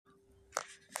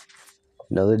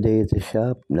Another day at the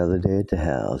shop, another day at the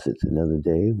house. It's another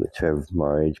day with Trevor from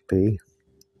RHP.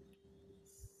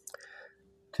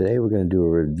 Today we're going to do a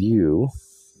review.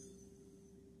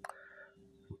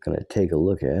 We're going to take a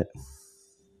look at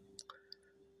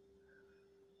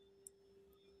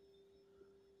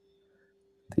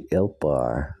the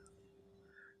ELFBAR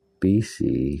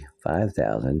BC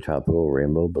 5000 Tropical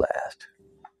Rainbow Blast.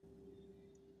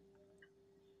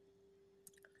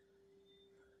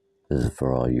 This is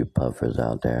for all you puffers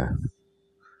out there.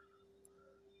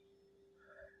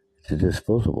 It's a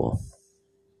disposable.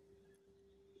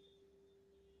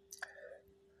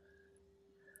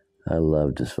 I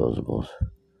love disposables.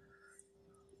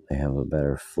 They have a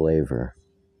better flavor.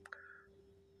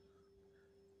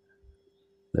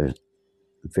 They're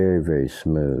very, very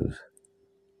smooth.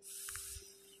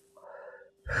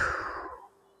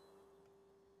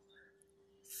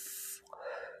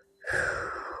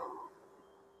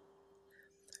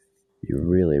 You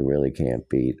really, really can't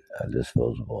beat a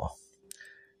disposable.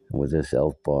 And with this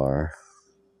ELFBAR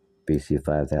BC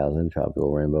 5000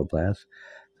 Tropical Rainbow Blast,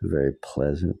 it's a very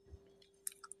pleasant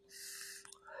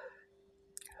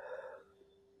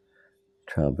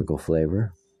tropical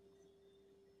flavor.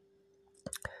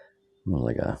 More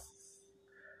like a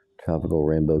tropical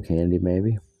rainbow candy,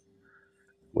 maybe,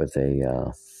 with a,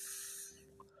 I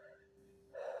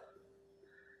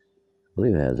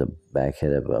believe it has a back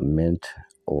hit of a mint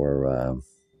or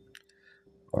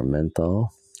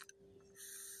menthol.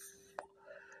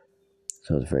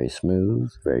 So it's very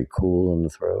smooth, very cool in the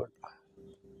throat,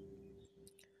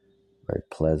 very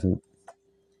pleasant.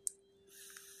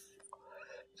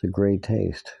 It's a great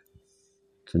taste.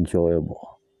 It's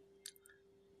enjoyable.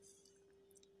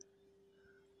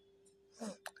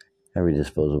 Every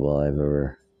disposable I've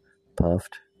ever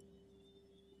puffed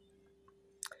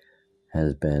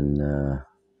has been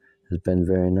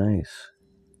very nice.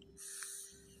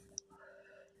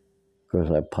 Of course,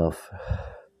 I puff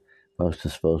most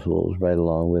disposables right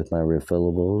along with my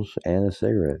refillables and a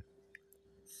cigarette.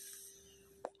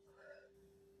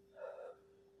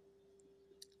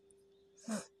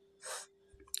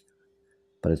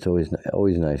 But it's always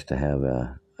nice to have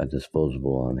a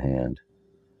disposable on hand,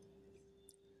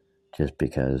 just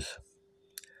because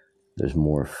there's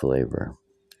more flavor,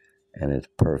 and it's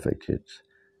perfect. It's,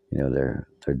 they're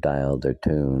dialed, they're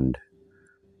tuned,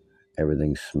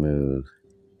 everything's smooth.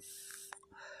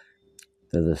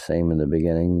 They're the same in the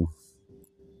beginning,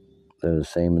 they're the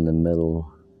same in the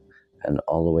middle, and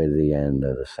all the way to the end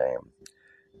they're the same.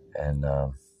 And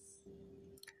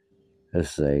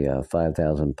this is a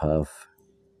 5,000 puff,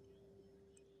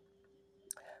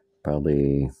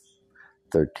 probably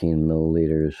 13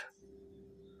 milliliters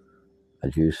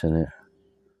of juice in it,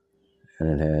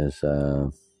 and it has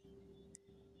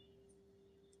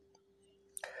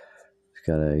it's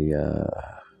got a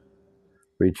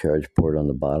recharge port on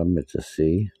the bottom. It's a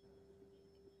C,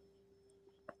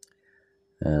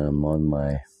 and I'm on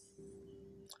my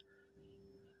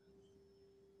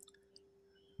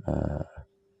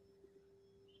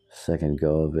second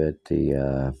go of it.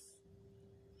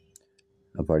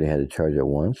 I've already had to charge it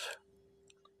once.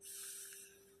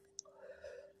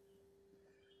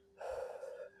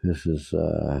 This is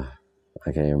I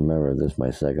can't even remember if this is my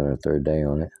second or third day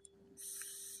on it.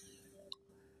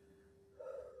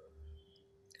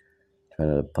 Try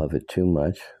not to puff it too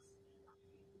much,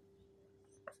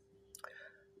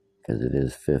 because it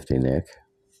is 50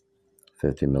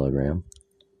 milligram,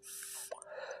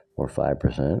 or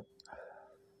 5%.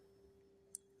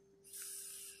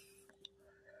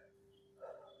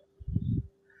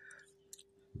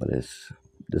 But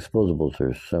disposables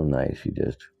are so nice.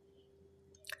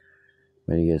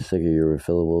 When you get sick of your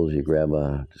refillables, you grab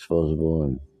a disposable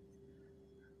and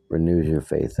renews your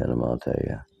faith in them, I'll tell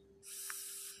you.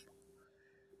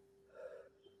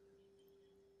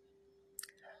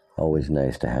 Always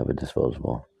nice to have a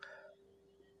disposable.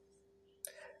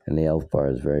 And the ELFBAR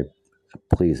is very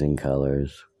pleasing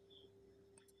colors,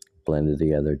 blended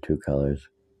together, two colors.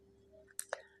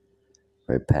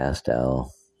 Very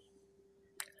pastel.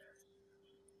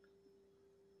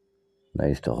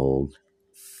 Nice to hold.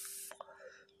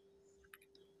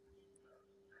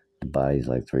 The body's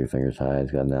like 3 fingers high.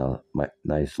 It's got a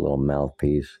nice little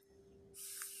mouthpiece.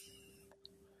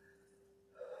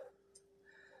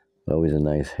 Always a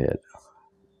nice hit.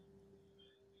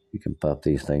 You can puff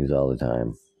these things all the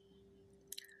time.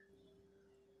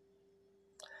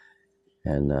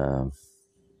 And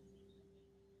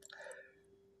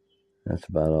that's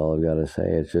about all I've got to say.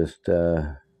 It's just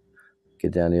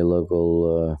get down to your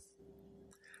local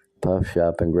puff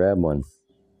shop and grab one.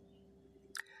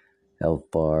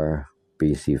 ELFBAR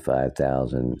BC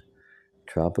 5000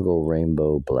 Tropical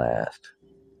Rainbow Blast.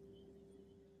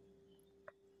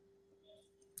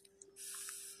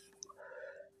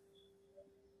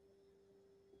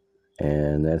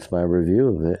 And that's my review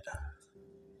of it.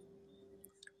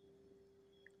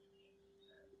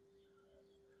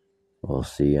 We'll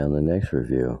see you on the next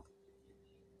review.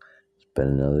 It's been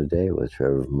another day with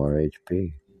Trevor from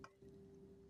RHP.